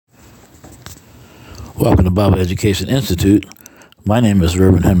Welcome to Bible Education Institute. My name is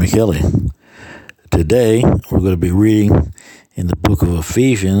Reverend Henry Kelly. Today, we're going to be reading in the book of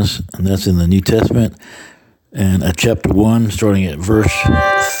Ephesians, and that's in the New Testament, and at chapter 1, starting at verse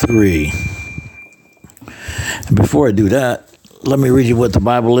 3. And before I do that, let me read you what the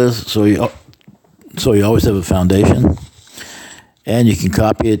Bible is, so you always have a foundation, and you can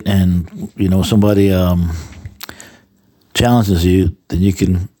copy it, and, somebody challenges you, then you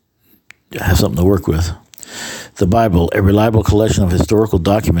can have something to work with. The Bible, a reliable collection of historical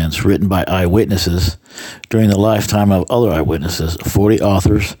documents written by eyewitnesses during the lifetime of other eyewitnesses, 40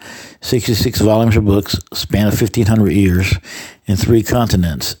 authors, 66 volumes or books, span of 1,500 years, in 3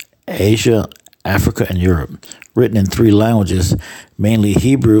 continents, Asia, Africa, and Europe, written in 3 languages, mainly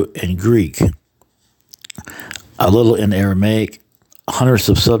Hebrew and Greek, a little in Aramaic, hundreds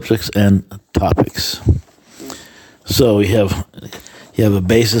of subjects and topics. So you have a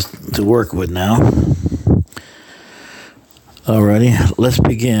basis to work with now. Alrighty, let's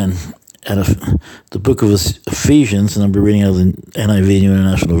begin at the book of Ephesians, and I'll be reading out of the NIV, New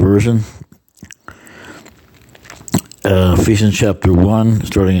International Version. Ephesians chapter 1,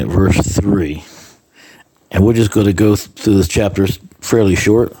 starting at verse 3. And we're just going to go through this chapter. It's fairly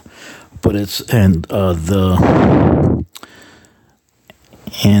short, but the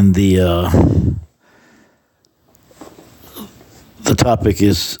topic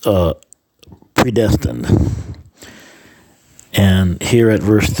is predestined. And here at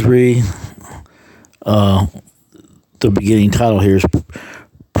verse 3, the beginning title here is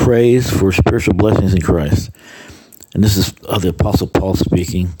Praise for Spiritual Blessings in Christ. And this is the Apostle Paul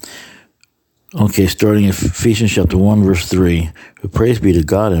speaking. Okay, starting in Ephesians chapter 1, verse 3. Praise be to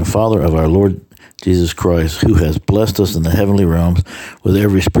God and Father of our Lord Jesus Christ, who has blessed us in the heavenly realms with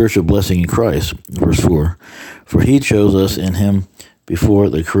every spiritual blessing in Christ. Verse 4. For he chose us in him before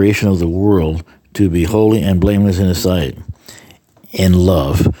the creation of the world to be holy and blameless in his sight, in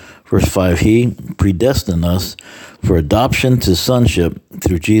love. Verse 5, he predestined us for adoption to sonship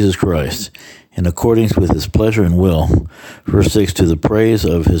through Jesus Christ, in accordance with his pleasure and will. Verse 6, to the praise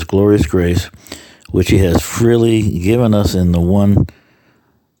of his glorious grace, which he has freely given us in the one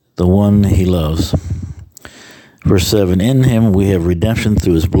he loves. Verse 7, in him we have redemption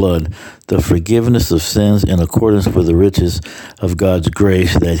through his blood, the forgiveness of sins in accordance with the riches of God's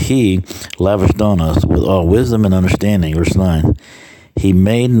grace that he lavished on us with all wisdom and understanding. Verse 9, he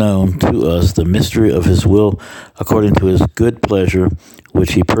made known to us the mystery of his will according to his good pleasure,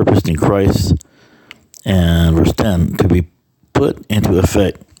 which he purposed in Christ. And verse 10, to be put into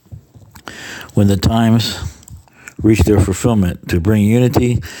effect when the times reach their fulfillment, to bring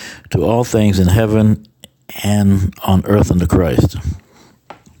unity to all things in heaven and on earth unto Christ.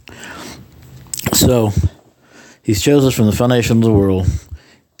 So, he's chosen us from the foundation of the world,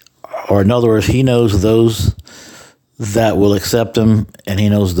 or in other words, he knows those that will accept him, and he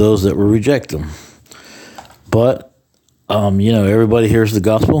knows those that will reject him. But, everybody hears the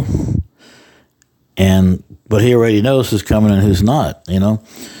gospel, but he already knows who's coming and who's not,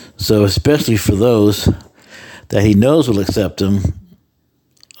 So, especially for those that he knows will accept him,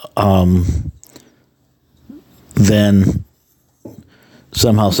 then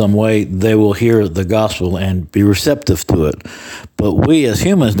somehow, some way, they will hear the gospel and be receptive to it. But we as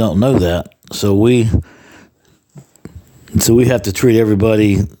humans don't know that, so we have to treat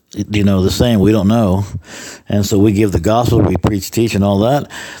everybody, the same. We don't know, and so we give the gospel, we preach, teach, and all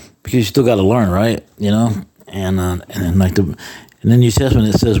that, because you still got to learn, right? And in the New Testament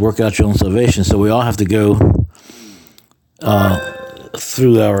it says, "Work out your own salvation." So we all have to go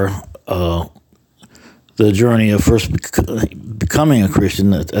through our the journey of first becoming a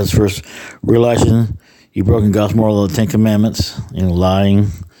Christian, as first realizing you've broken God's moral of the 10 Commandments,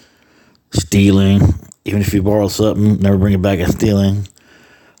 lying, stealing, even if you borrow something, never bring it back as stealing,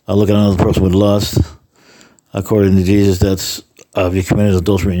 look at another person with lust. According to Jesus, that's if you committed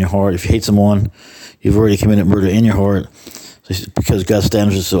adultery in your heart. If you hate someone, you've already committed murder in your heart, because God's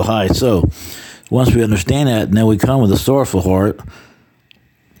standards are so high. So once we understand that, and then we come with a sorrowful heart,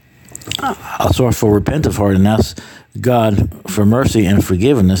 a sorrowful, repentant heart, and ask God for mercy and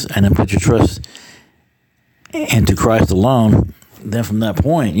forgiveness, and then put your trust into Christ alone. Then from that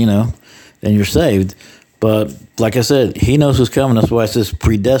point, then you're saved. But like I said, he knows who's coming. That's why it says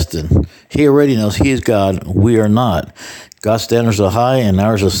predestined. He already knows he is God. We are not. God's standards are high and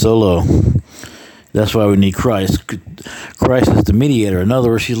ours are so low. That's why we need Christ. Christ is the mediator. In other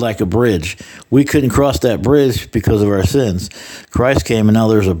words, he's like a bridge. We couldn't cross that bridge because of our sins. Christ came, and now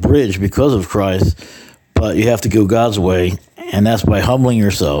there's a bridge because of Christ, but you have to go God's way, and that's by humbling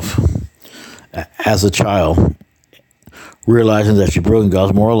yourself as a child, realizing that you've broken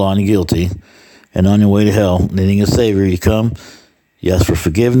God's moral law and you're guilty, and on your way to hell, needing a Savior, you come, you ask for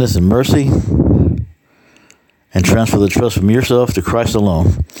forgiveness and mercy, and transfer the trust from yourself to Christ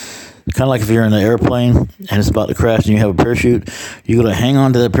alone. Kind of like if you're in an airplane and it's about to crash and you have a parachute, you're going to hang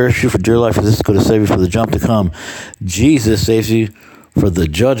on to that parachute for dear life because this is going to save you for the jump to come. Jesus saves you for the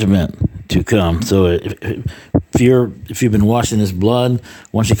judgment to come. So if you've been washed in His blood,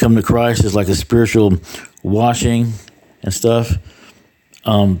 once you come to Christ, it's like a spiritual washing and stuff.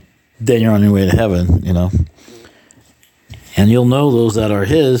 Then you're on your way to heaven, and you'll know those that are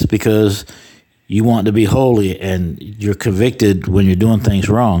His because you want to be holy and you're convicted when you're doing things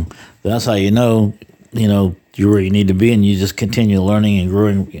wrong. That's how you're where you need to be, and you just continue learning and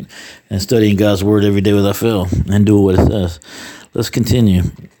growing and studying God's Word every day without fail and do what it says. Let's continue.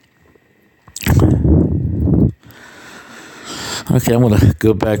 Okay, I'm going to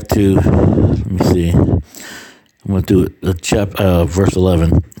go back to, let me see. I'm going to do verse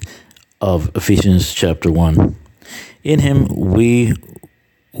 11 of Ephesians chapter 1. In Him we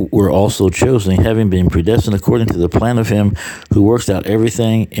were also chosen, having been predestined according to the plan of Him who works out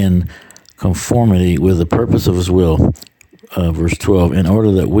everything in conformity with the purpose of His will. Verse 12, in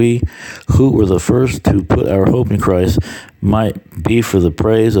order that we who were the first to put our hope in Christ might be for the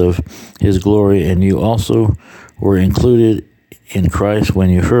praise of His glory, and you also were included in Christ when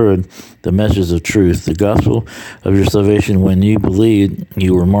you heard the message of truth, the gospel of your salvation. When you believed,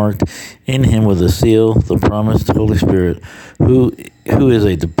 you were marked in Him with a seal, the promised Holy Spirit, who is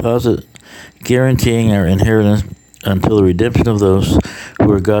a deposit guaranteeing our inheritance until the redemption of those who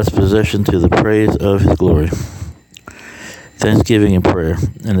are God's possession to the praise of His glory. Thanksgiving and prayer.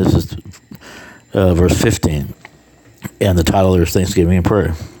 And this is verse 15. And the title there is Thanksgiving and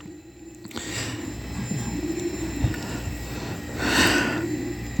Prayer.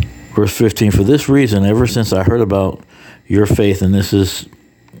 Verse 15, for this reason, ever since I heard about your faith, and this is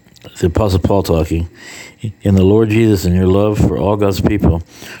the Apostle Paul talking, in the Lord Jesus and your love for all God's people.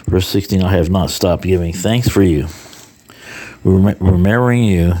 Verse 16, I have not stopped giving thanks for you, remembering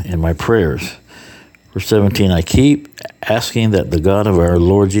you in my prayers. Verse 17, I keep asking that the God of our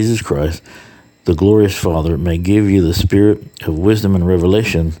Lord Jesus Christ, the glorious Father, may give you the spirit of wisdom and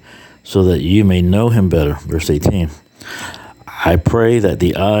revelation so that you may know Him better. Verse 18, I pray that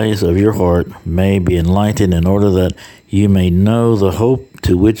the eyes of your heart may be enlightened in order that you may know the hope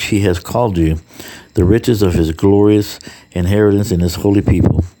to which He has called you, the riches of His glorious inheritance in His holy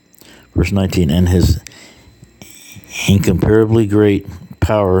people. Verse 19, and His incomparably great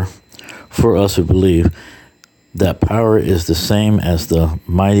power for us who believe. That power is the same as the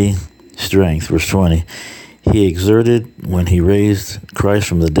mighty strength. Verse 20, He exerted when He raised Christ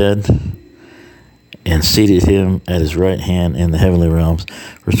from the dead and seated Him at His right hand in the heavenly realms.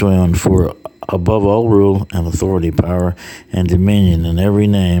 Verse 21, for above all rule and authority, power and dominion, and every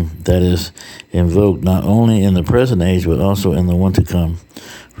name that is invoked, not only in the present age, but also in the one to come.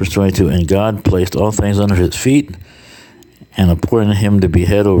 Verse 22, and God placed all things under His feet and appointed Him to be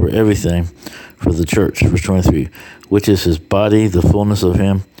head over everything for the church. Verse 23, which is His body, the fullness of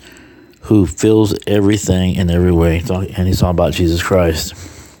Him who fills everything in every way. And He's talking about Jesus Christ.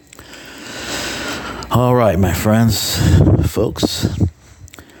 All right, my friends, folks,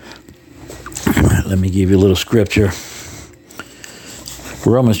 let me give you a little scripture.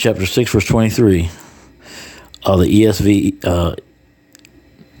 Romans chapter 6, verse 23 of the ESV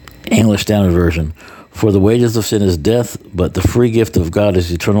English Standard Version. For the wages of sin is death, but the free gift of God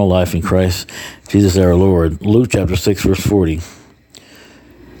is eternal life in Christ Jesus our Lord. Luke chapter 6, verse 40.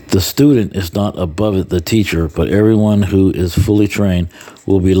 The student is not above the teacher, but everyone who is fully trained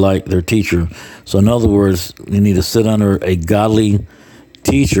will be like their teacher. So in other words, you need to sit under a godly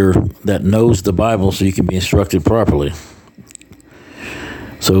teacher that knows the Bible so you can be instructed properly.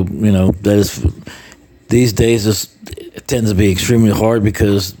 So, that is, these days it tends to be extremely hard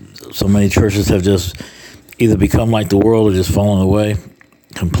because so many churches have just either become like the world or just fallen away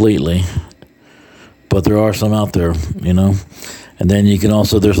completely. But there are some out there, And then you can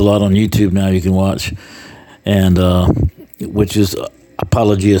also, there's a lot on YouTube now you can watch, and which is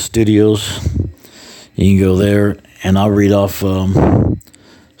Apologia Studios. You can go there, and I'll read off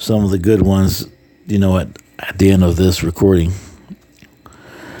some of the good ones, at the end of this recording.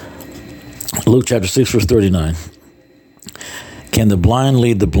 Luke chapter 6, verse 39. Can the blind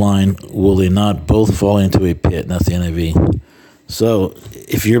lead the blind? Will they not both fall into a pit? And that's the NIV. So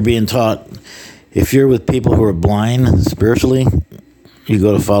if you're being taught, if you're with people who are blind spiritually, you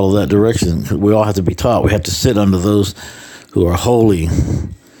got to follow that direction. We all have to be taught. We have to sit under those who are holy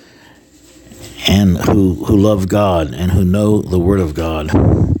and who love God and who know the Word of God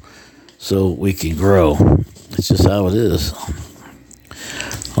so we can grow. It's just how it is.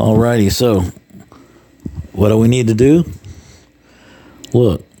 Alrighty, so what do we need to do?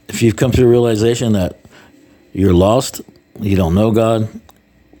 Look, if you've come to the realization that you're lost, you don't know God,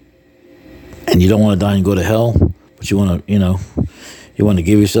 and you don't want to die and go to hell, but you want to, you want to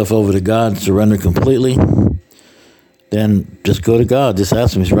give yourself over to God, surrender completely, then just go to God. Just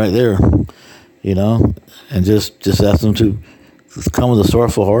ask him. He's right there, and just ask him to come with a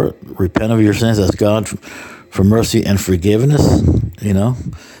sorrowful heart, repent of your sins, ask God for mercy and forgiveness, and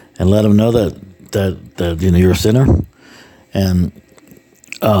let him know that you're a sinner, and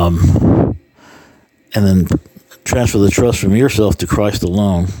then transfer the trust from yourself to Christ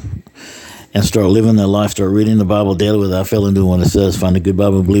alone, and start living that life. Start reading the Bible daily without failing, doing what it says. Find a good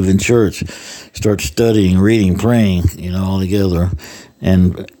Bible, believe in church. Start studying, reading, praying, all together,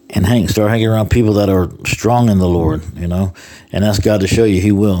 and start hanging around people that are strong in the Lord, and ask God to show you.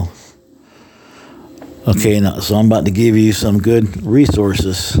 He will. Okay, now, so I'm about to give you some good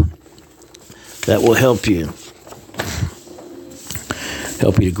resources that will help you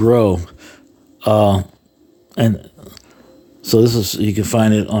to grow. And so you can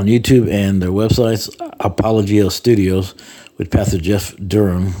find it on YouTube and their websites, Apologia Studios with Pastor Jeff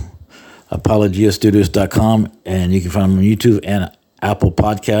Durham, apologiastudios.com, and you can find them on YouTube and Apple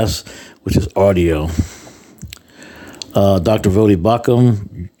Podcasts, which is audio. Dr. Vodi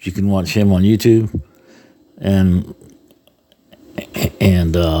Bakum, you can watch him on YouTube, and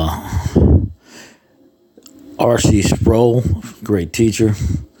R.C. Sproul, great teacher.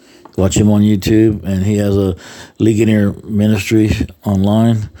 Watch him on YouTube, and he has a Ligonier ministry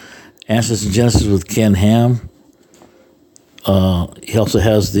online. Answers in Genesis with Ken Ham. He also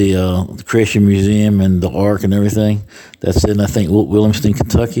has the Creation Museum and the Ark and everything. That's in, I think, Williamston,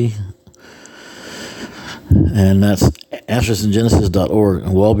 Kentucky. And that's answersingenesis.org.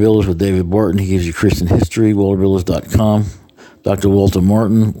 And Wall Builders with David Barton. He gives you Christian history, wallbuilders.com. Dr. Walter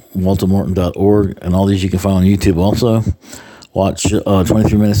Martin, waltermartin.org. And all these you can find on YouTube also. Watch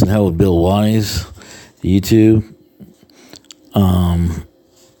 23 Minutes in Hell with Bill Wise, YouTube.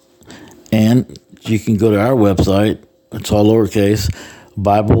 And you can go to our website. It's all lowercase,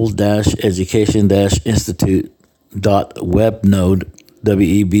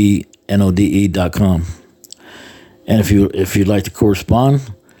 Bible-education-institute.webnode.com. And if you'd like to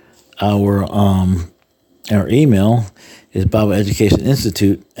correspond, our email is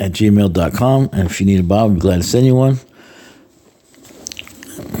BibleEducationInstitute@gmail.com. And if you need a Bible, I'd be glad to send you one.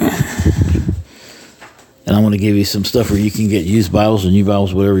 And I'm going to give you some stuff where you can get used Bibles or new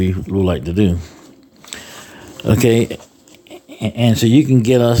Bibles, whatever you would like to do. Okay, and so you can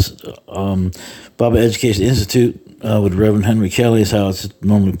get us Bible Education Institute with Reverend Henry Kelly is how it's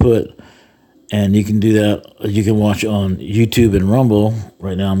normally put, and you can do that. You can watch on YouTube and Rumble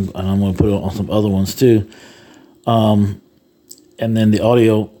right now, and I'm going to put it on some other ones too. And then the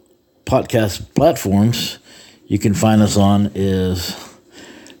audio podcast platforms you can find us on is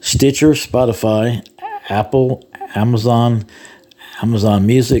Stitcher, Spotify, Apple, Amazon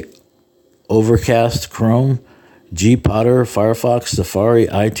Music, Overcast, Chrome, G-Potter, Firefox, Safari,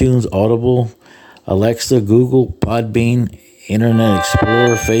 iTunes, Audible, Alexa, Google, Podbean, Internet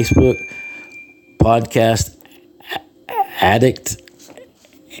Explorer, Facebook, Podcast Addict,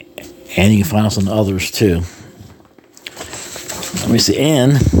 and you can find us on others too. Let me see.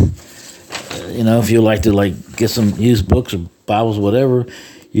 And if you'd like to get some used books or Bibles, whatever,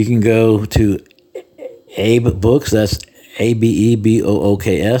 you can go to Abe Books. That's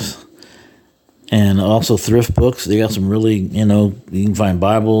ABEBOOKS. And also Thrift Books. They got some really, you can find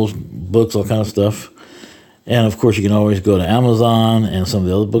Bibles, books, all kind of stuff. And, of course, you can always go to Amazon and some of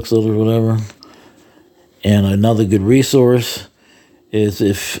the other booksellers or whatever. And another good resource is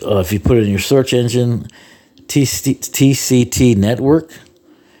if you put it in your search engine, TCT Network,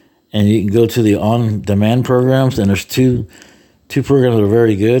 and you can go to the on-demand programs, and there's two programs that are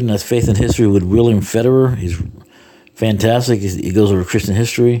very good, and that's Faith and History with William Federer. He's fantastic. He goes over Christian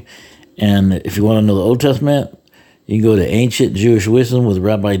history. And if you want to know the Old Testament, you can go to Ancient Jewish Wisdom with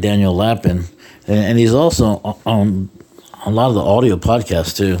Rabbi Daniel Lapin. And he's also on a lot of the audio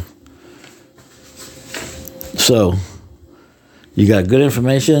podcasts, too. So, you got good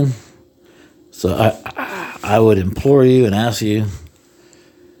information. So, I would implore you and ask you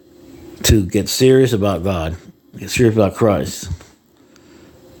to get serious about God. Get serious about Christ.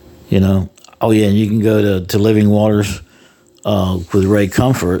 Oh, yeah, and you can go to Living Waters with Ray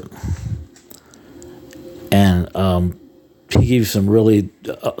Comfort, and he gives you some really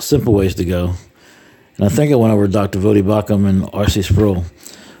simple ways to go. And I think I went over Dr. Vodi Bakum and R.C. Sproul.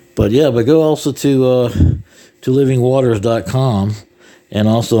 But go also to livingwaters.com, and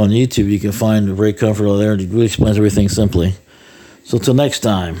also on YouTube you can find Ray Comfort over there. It really explains everything simply. So till next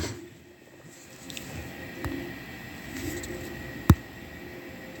time.